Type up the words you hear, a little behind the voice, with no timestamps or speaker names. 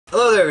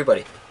Hello there,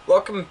 everybody.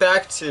 Welcome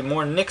back to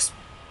more Nick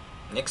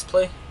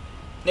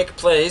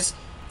Plays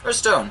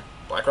Hearthstone,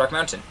 Blackrock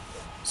Mountain.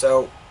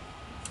 So,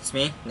 it's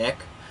me, Nick.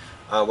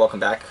 Welcome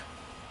back.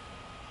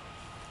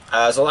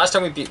 So last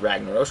time we beat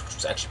Ragnaros, which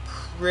was actually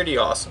pretty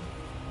awesome.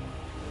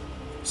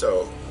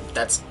 So,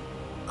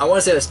 I want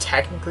to say that's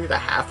technically the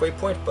halfway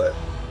point, but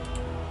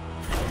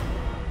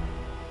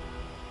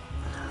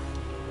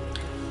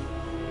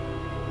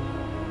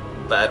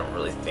I don't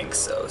really think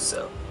so.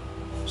 So.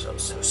 I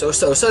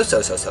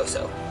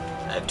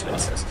have too many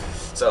so's.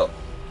 So,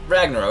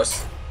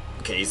 Ragnaros.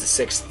 Okay, he's the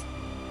 6th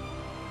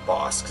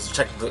boss, because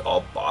they're technically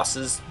all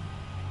bosses.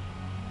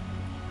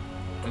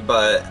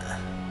 But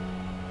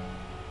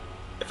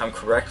if I'm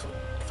correct,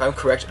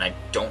 and I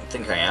don't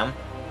think I am,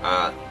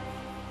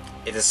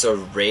 it is a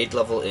raid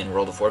level in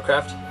World of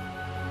Warcraft,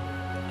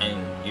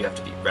 and you have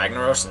to beat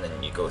Ragnaros, and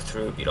then you go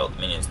through, beat all the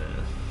minions, and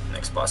then the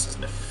next boss is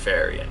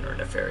Nefarian or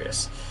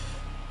Nefarious.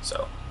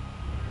 So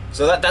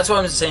that's why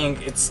I'm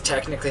saying it's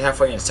technically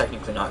halfway and it's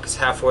technically not, because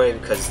halfway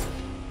because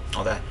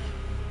all that.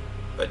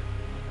 But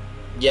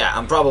yeah,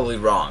 I'm probably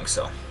wrong.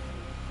 So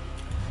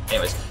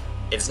anyways,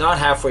 it's not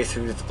halfway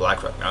through the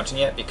Blackrock Mountain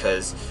yet,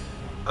 because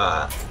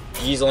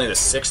he's only the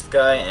 6th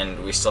guy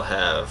and we still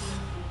have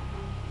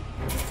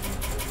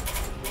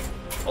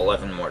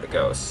 11 more to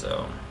go.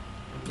 So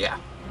yeah.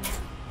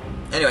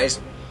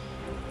 Anyways,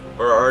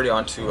 we're already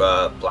on to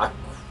Blackrock.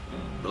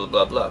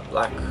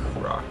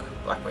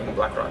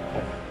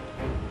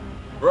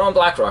 We're on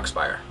Blackrock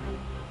Spire,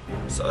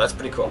 so that's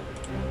pretty cool.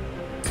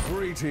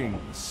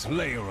 Greetings,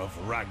 Slayer of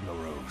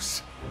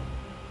Ragnaros.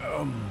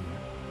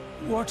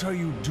 What are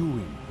you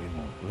doing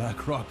in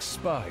Blackrock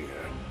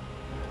Spire?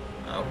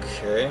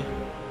 Okay.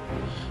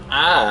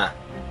 That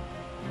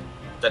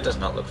does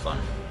not look fun.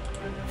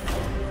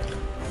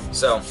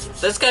 So,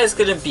 this guy's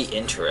gonna be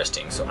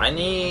interesting, so I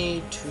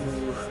need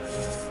to...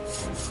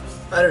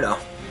 I don't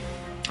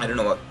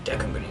know what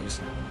deck I'm gonna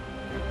use.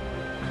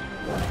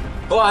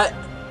 But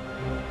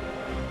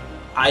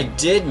I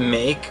did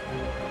make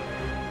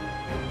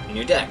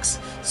new decks,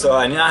 so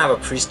I now have a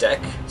priest deck.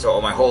 So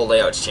my whole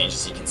layout's changed,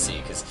 as you can see,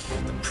 because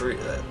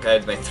I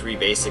had my 3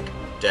 basic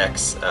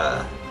decks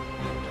at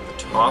the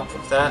top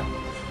of that.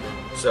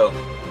 So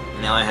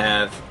now I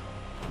have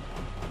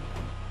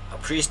a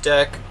priest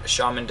deck, a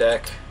shaman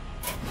deck,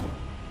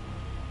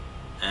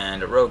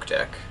 and a rogue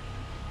deck.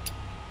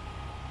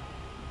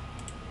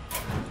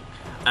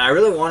 And I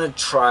really want to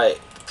try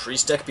the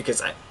priest deck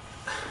because I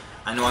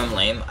know I'm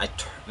lame. I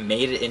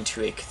made it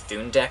into a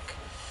Cthulhu deck,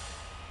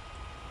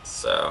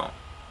 so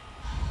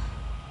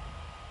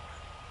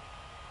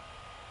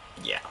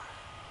yeah.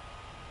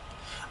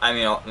 I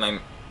mean,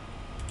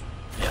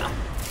 yeah.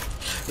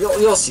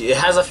 You'll see. It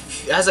has a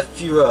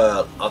few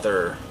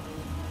other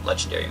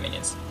legendary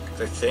minions.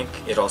 I think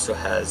it also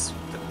has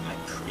my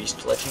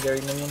priest legendary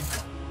minion.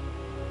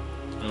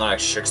 I'm not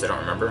actually sure because I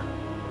don't remember.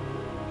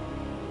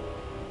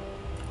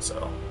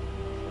 So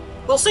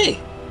we'll see.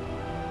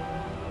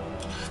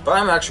 But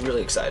I'm actually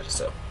really excited,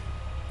 so.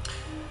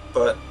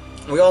 But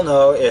we all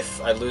know if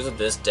I lose with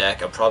this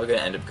deck, I'm probably going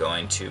to end up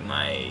going to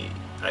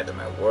either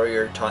my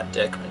warrior taunt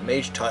deck, my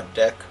mage taunt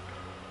deck,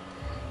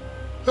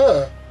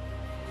 or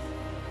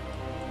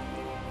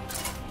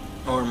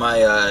my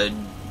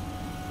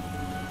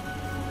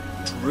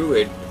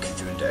druid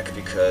Cthulhu deck,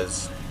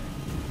 because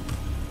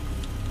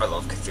I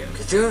love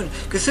Cthulhu.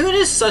 Cthulhu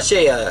is such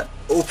a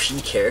OP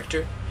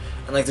character.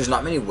 And like, there's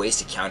not many ways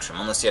to counter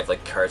him unless you have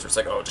like cards where it's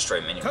like, oh, destroy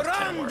a minion with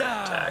 10 more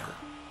attack.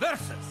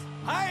 Versus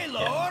High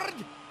Lord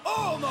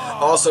Omar.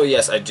 Also,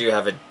 yes, I do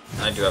have a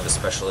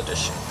special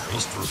edition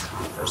priest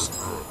person.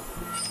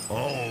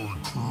 I'll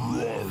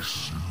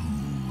crush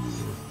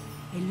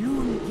you.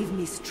 Alone give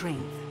me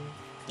strength.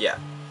 Yeah.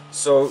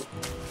 So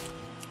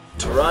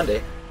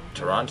Tyrande.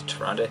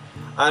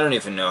 I don't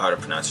even know how to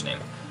pronounce your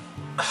name.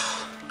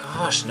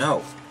 Gosh,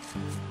 no.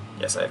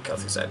 Yes, I have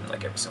Kelthuside in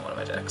like every single one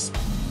of my decks.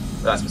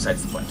 But that's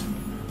besides the point.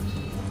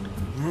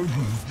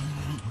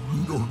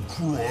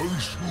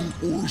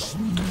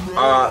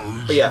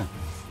 But yeah.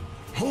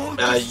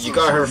 You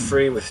got her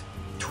free with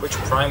Twitch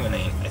Prime when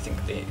I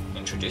think they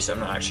introduced it. I'm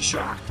not actually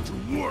sure.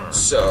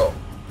 So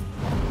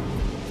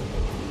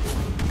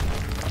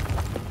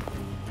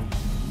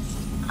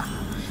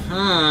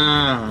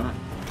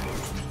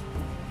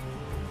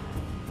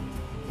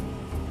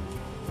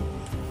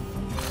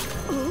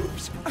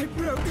Oops, I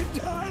broke a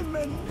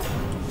diamond.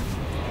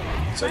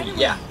 So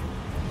yeah.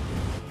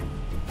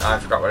 I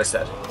forgot what I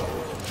said.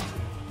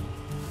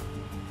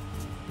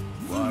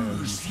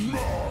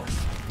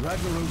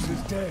 Ragnaros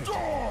is dead.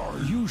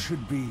 You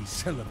should be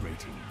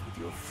celebrating with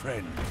your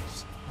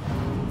friends.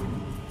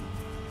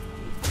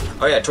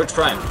 Oh yeah, Twitch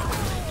Prime.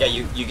 Yeah,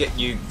 you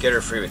get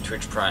her free with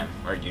Twitch Prime,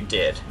 or you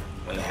did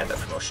when they had that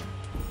promotion.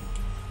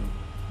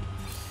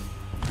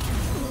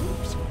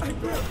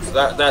 So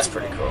that's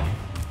pretty cool.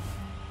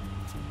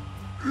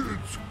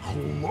 It's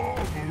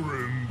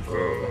clobbering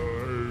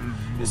time.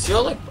 Is he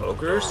all like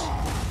ogres?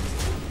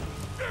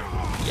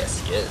 Yes,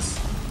 he is.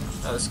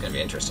 Oh, this is gonna be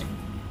interesting.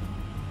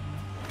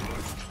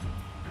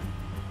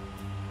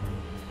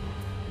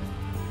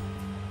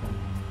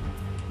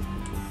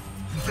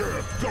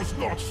 Death does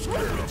not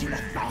scare me.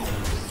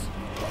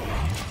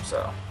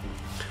 So,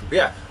 but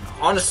yeah,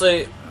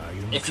 honestly,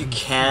 if you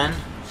can,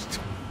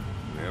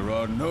 There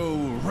are no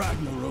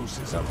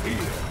Ragnaroses up here.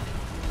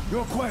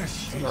 Your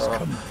quest is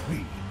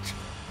complete.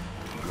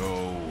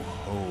 Go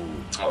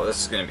home. oh, this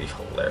is gonna be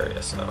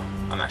hilarious. Though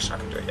I'm actually not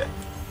gonna do it yet.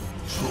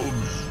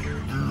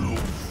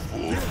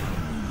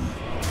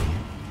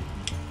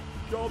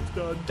 Job's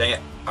done. Dang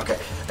it. Okay.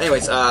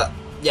 Anyways,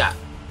 yeah.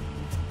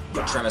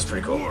 Prime is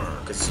pretty cool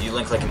because you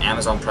link like an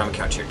Amazon Prime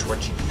account to your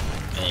Twitch,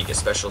 and you get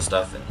special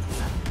stuff. And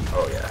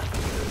oh yeah,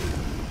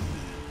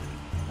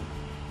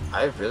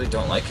 I really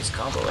don't like his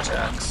combo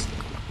attacks.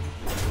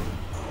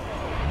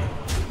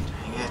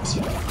 Dang it!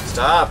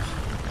 Stop!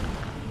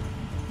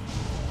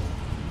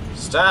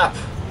 Stop!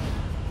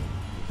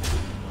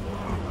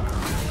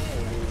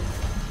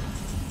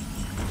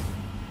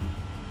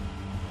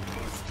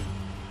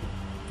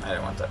 I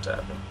didn't want that to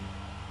happen.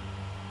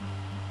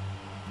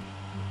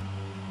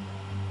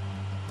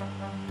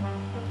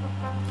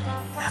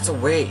 That's a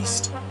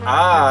waste.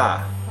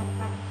 Ah.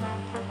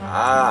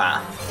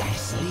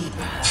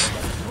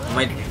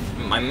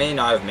 I may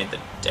not have made the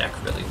deck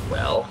really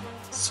well,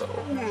 so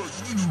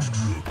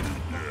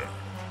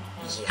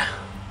yeah.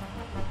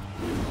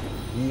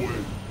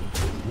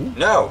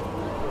 No.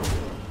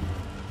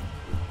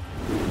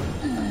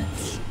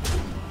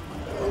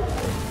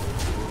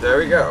 There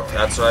we go.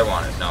 That's what I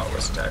wanted. No, it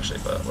wasn't actually,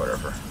 but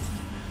whatever.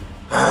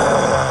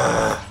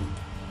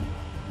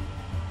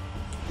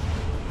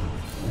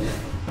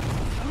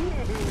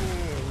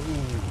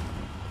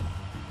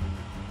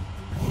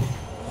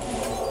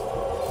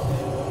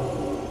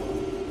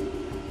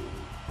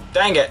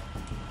 Dang it!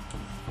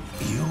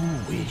 You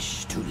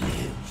wish to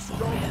live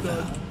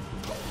forever.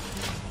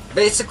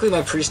 Basically,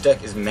 my priest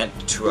deck is meant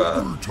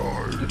to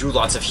do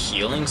lots of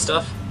healing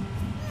stuff.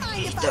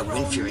 Hate that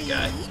Wind Fury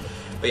guy.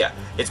 But yeah,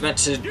 it's meant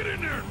to Get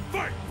in there and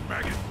fight,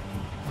 maggot.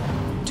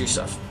 do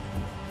stuff.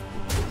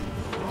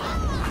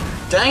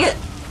 Dang it!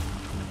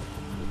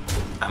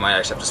 I might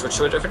actually have to switch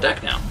to a different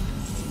deck now.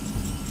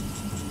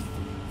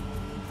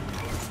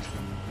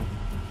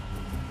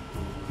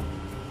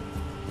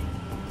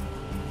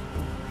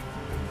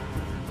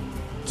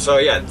 So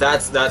yeah,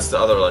 that's the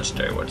other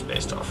legendary what it's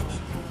based off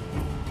of.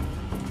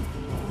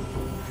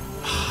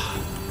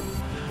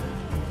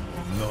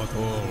 Not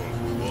all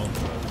who want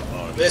that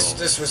are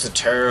This was a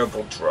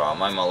terrible draw.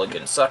 My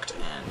mulligan sucked,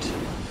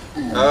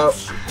 and oh,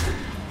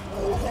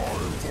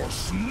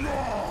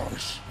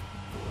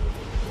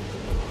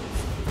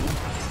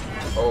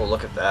 oh,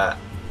 look at that.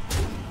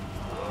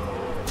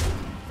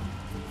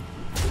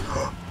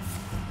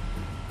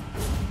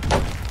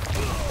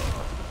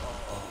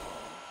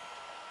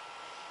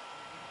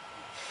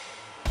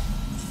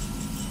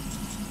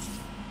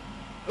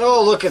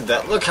 Oh, look at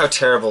that. Look how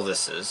terrible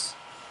this is.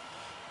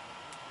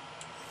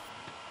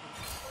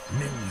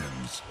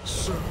 Minions,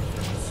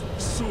 servants,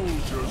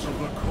 soldiers of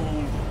the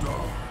cold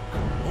dark,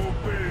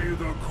 obey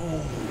the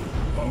call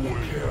of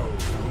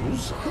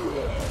Heroes.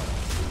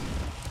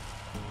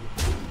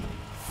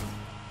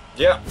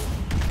 Yeah.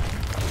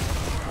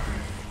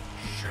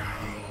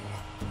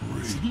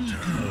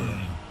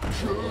 Return.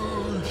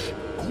 Shush.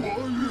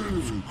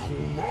 Quiet.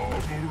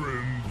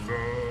 Clobbering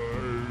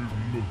time.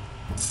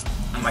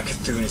 My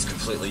Cthulhu is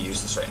completely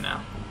useless right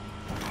now.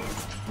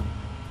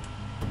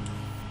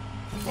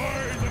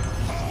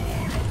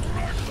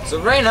 So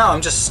right now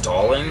I'm just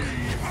stalling.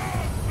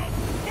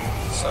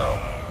 So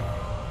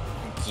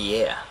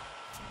yeah.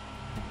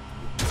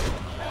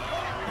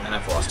 And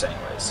I've lost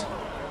anyways.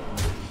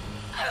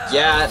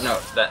 Yeah, no,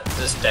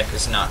 this deck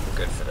is not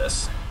good for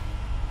this.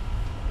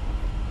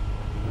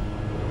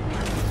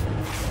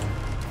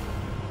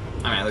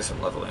 I mean, at least I'm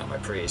leveling up my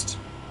priest.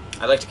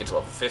 I'd like to get to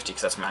level 50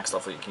 because that's max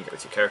level you can get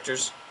with your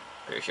characters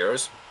or your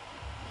heroes.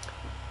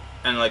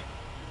 And like,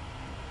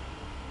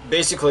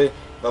 basically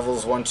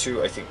levels 1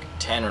 to I think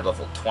 10 or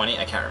level 20,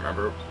 I can't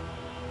remember.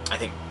 I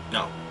think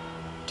no,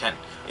 10.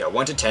 Yeah,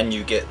 1 to 10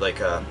 you get like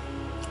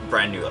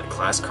brand new like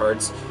class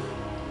cards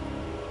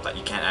that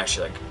you can't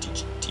actually like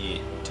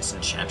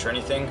disenchant or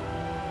anything.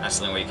 That's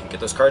the only way you can get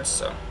those cards.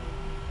 So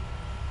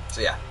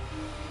yeah.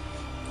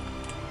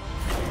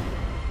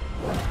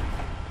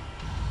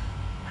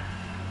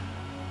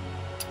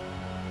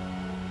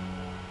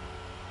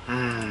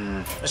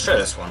 Let's try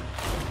this one.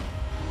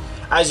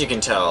 As you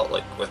can tell,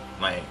 like with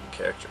my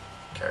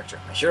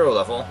my hero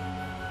level,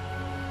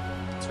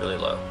 it's really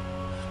low.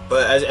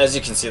 But as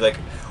you can see, like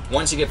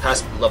once you get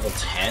past level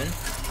 10,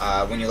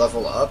 when you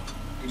level up,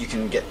 you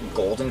can get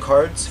golden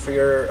cards for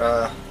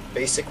your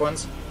basic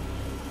ones.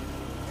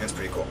 And it's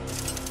pretty cool.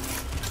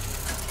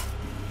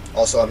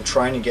 Also, I'm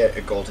trying to get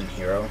a golden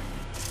hero.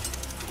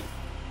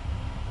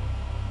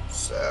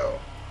 So.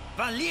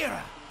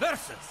 Valera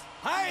versus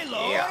High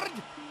Lord Yeah.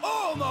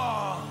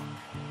 Omog.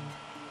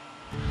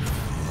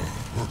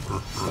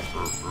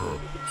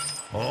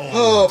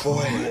 Oh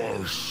boy.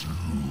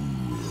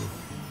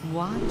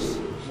 Watch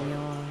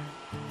your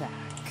back.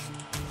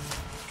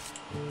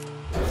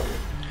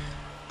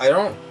 I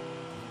don't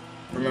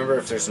remember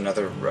if there's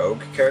another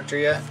rogue character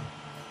yet.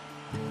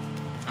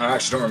 I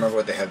actually don't remember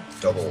what they had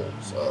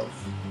doubles of.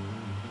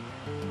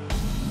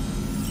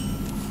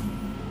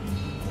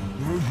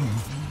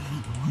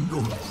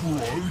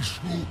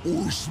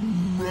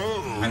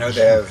 I know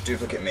they have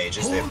duplicate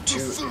mages. They have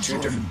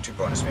two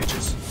bonus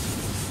mages.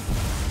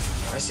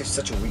 Why is he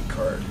such a weak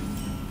card?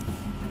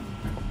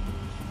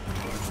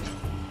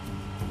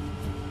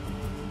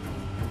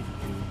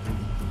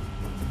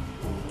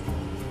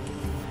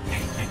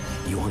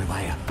 You want to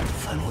buy a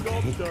funnel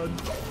cake?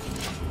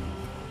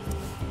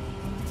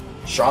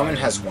 Shaman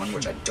has one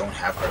which I don't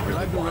have. I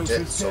really want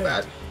it so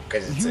bad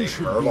because it's a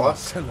Murloc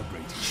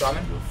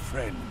Shaman.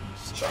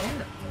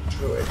 Shaman?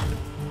 Druid.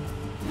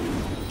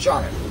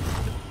 Shaman.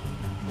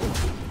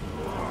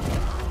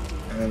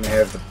 And then they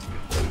have the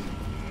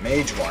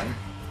Mage one.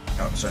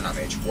 No, sorry, not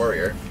Mage.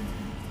 Warrior,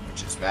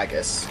 which is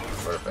Magus,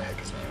 whatever the heck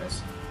his name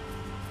is.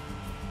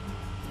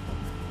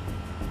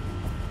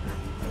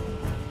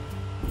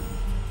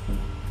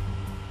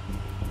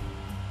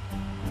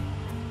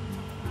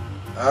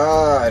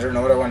 I don't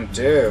know what I want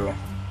to do.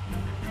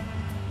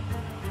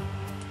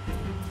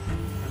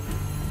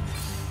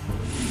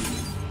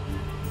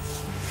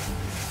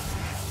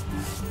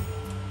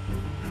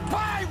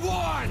 I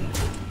won!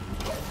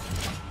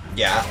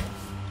 Yeah.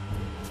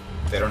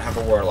 They don't have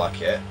a Warlock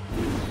yet.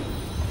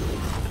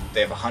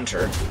 They have a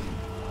Hunter.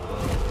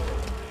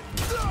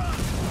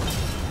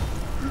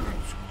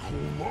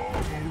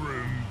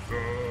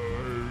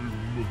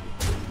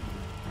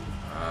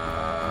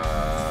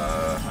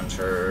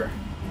 Hunter.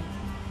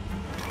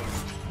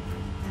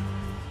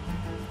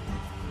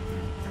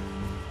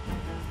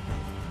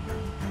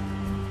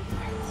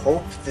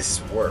 Hope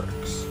this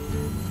works.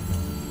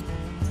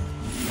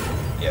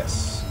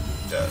 Yes,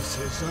 it does.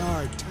 This is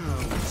our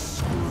town,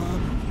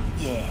 scrub.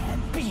 Yeah,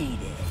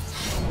 beat it.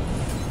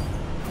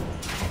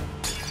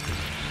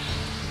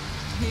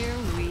 Here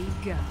we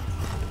go.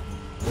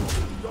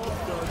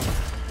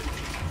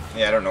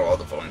 Yeah, I don't know all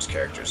the bonus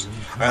characters.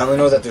 I only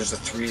know that there's the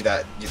 3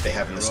 that they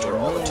have in the store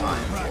all the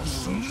time.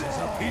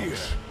 Disappear.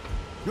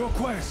 Your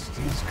quest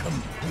is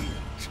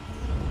complete.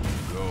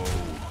 Go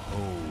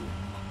home.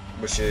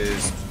 Which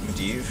is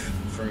Medivh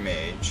for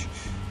Mage,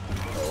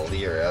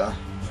 Lyra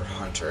for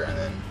Hunter, and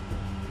then...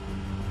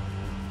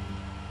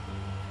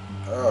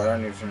 Oh, I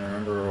don't even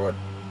remember what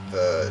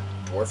the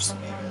dwarf's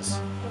name is.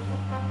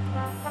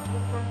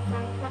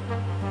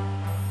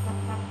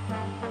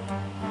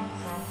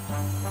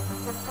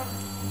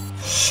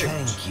 Shoot.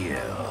 Thank you.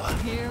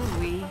 Here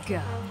we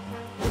go.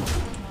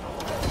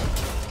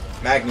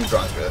 Magni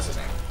Bronzebeard, that's his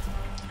name.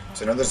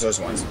 So I know there's those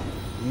ones.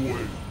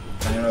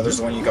 I know there's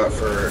the one you got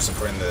for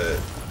supporting the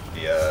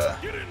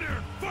Get in there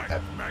and fight,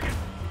 that, maggot!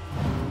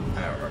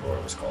 I don't remember what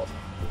it was called.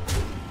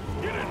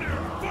 Get in there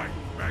and fight,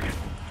 maggot!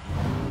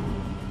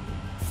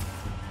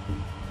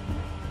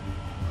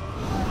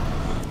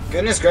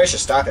 Goodness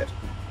gracious, stop it.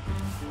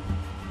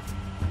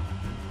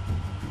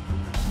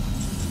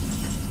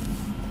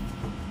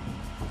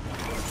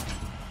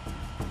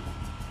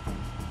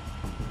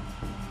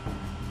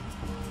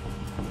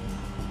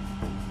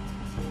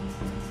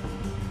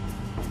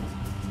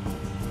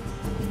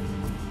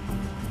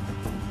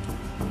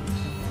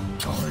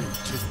 Time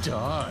to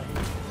die.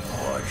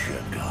 What you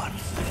got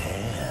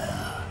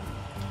there?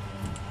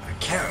 I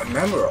can't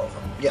remember all of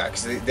them. Yeah,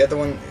 because the other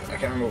one, I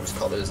can't remember what it was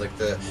called. It was like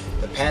the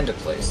panda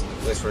place, the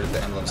place where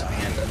the emblem's a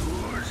panda.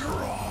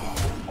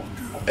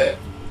 I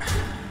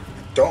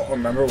don't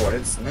remember what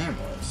its name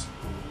was.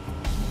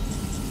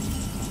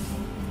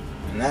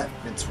 And that,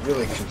 it's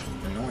really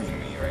annoying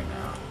me right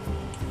now.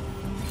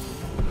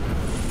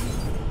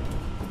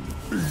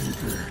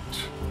 Eat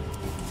it.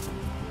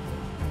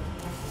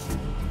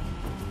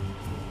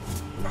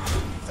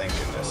 Thank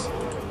goodness.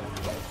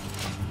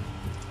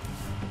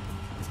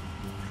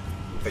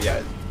 But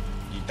yeah,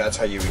 that's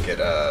how you would get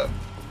the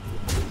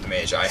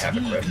mage I have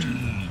equipped.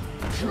 And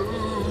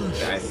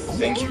I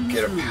think you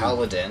get a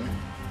paladin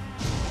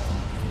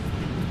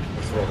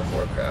with World of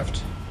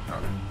Warcraft.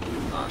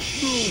 Oh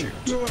shoot.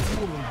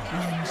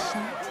 One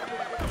shot,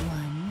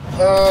 one.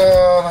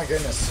 Oh my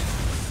goodness.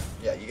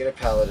 Yeah, you get a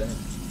paladin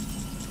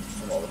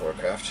from World of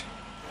Warcraft.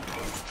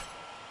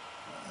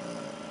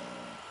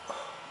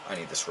 I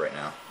need this right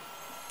now.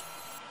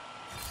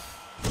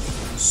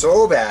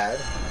 So bad.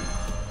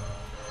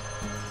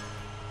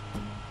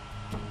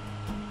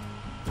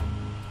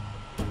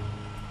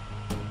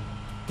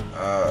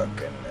 Oh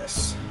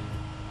goodness.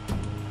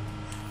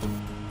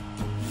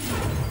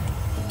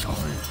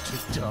 Time to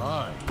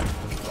die.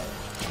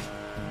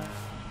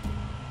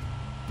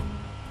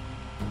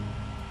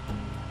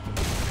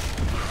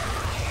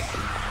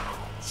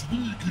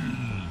 Sneaky.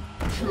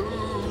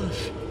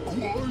 Shush.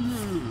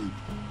 Quiet.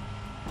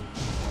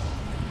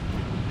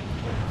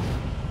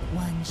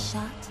 One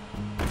shot,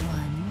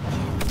 one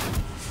kill.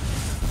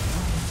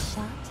 One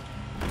shot,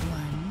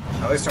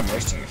 one. At least I'm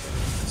wasting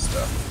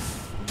stuff.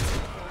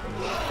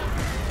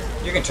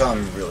 You can tell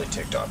I'm really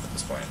ticked off at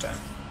this point in time.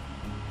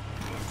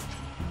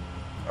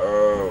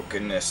 Oh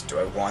goodness, do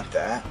I want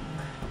that?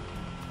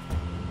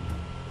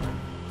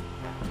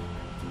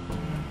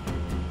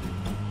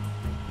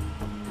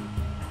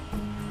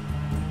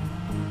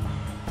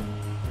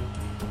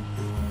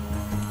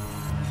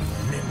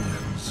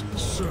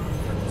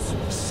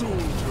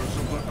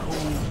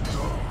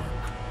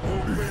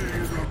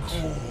 I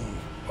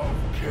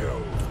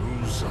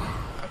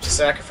have to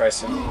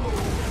sacrifice him.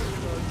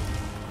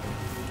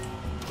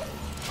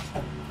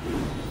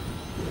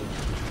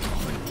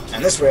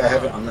 And this way I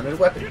have an unlimited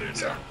weapon,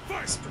 so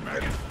that's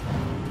pretty good.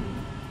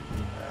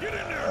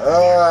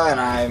 And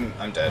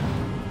I'm dead.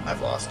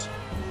 I've lost.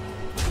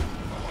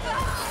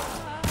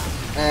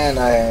 And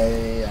I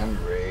am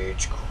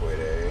rage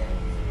quitting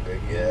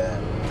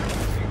again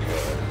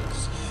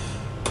because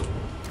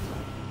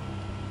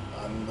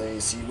I'm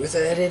lazy with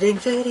editing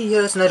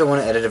videos and I don't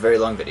want to edit a very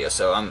long video,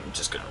 so I'm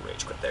just gonna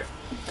rage quit there.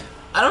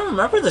 I don't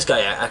remember this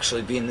guy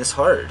actually being this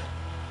hard.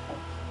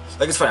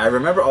 Like, it's funny, I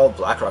remember all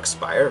Blackrock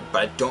Spire,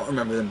 but I don't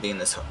remember them being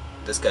this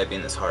guy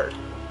being this hard.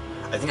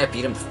 I think I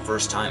beat him the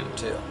first time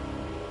too.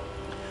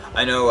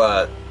 I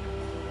know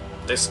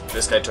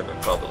this guy took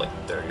probably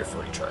like 30 or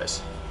 40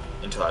 tries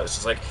until I was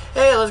just like,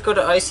 hey, let's go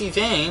to Icy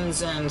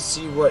Veins and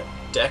see what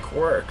deck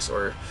works.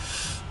 Or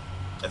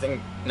I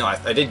think no,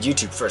 I did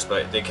YouTube first,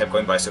 but they kept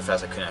going by so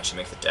fast I couldn't actually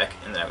make the deck.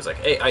 And then I was like,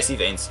 hey, Icy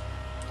Veins,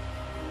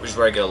 which is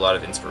where I get a lot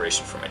of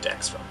inspiration for my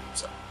decks from.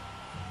 So,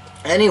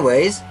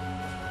 anyways,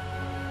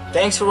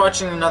 thanks for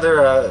watching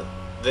another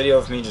video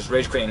of me just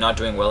rage quitting, not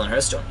doing well in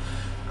Hearthstone.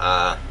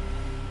 I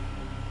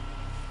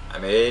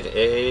made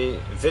a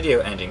video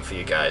ending for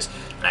you guys,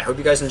 and I hope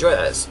you guys enjoy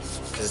that,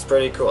 because it's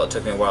pretty cool. It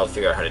took me a while to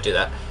figure out how to do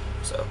that.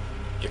 So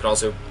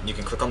you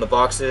can click on the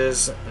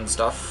boxes and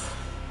stuff,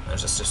 and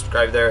just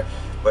subscribe there.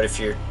 But if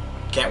you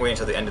can't wait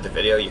until the end of the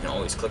video, you can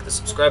always click the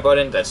subscribe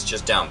button. That's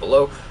just down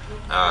below.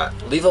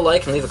 Leave a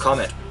like and leave a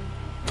comment.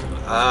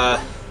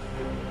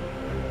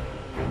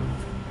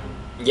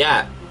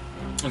 Yeah,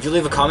 if you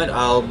leave a comment,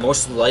 I'll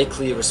most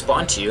likely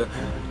respond to you,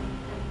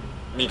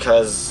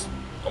 because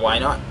why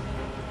not?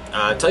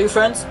 Tell your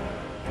friends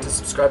to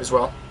subscribe as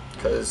well,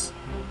 because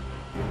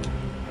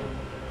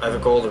I have a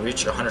goal to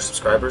reach 100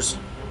 subscribers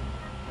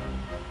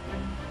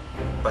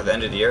by the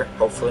end of the year,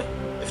 hopefully,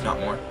 if not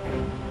more.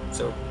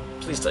 So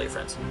please tell your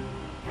friends.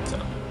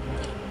 So,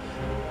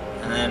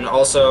 and then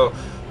also,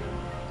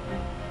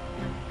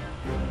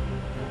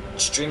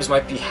 streams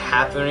might be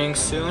happening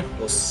soon.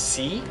 We'll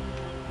see.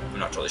 I'm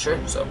not totally sure,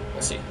 so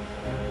we'll see.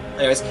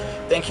 Anyways,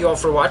 thank you all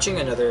for watching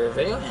another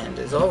video, and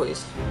as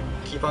always,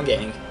 keep on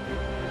gaming.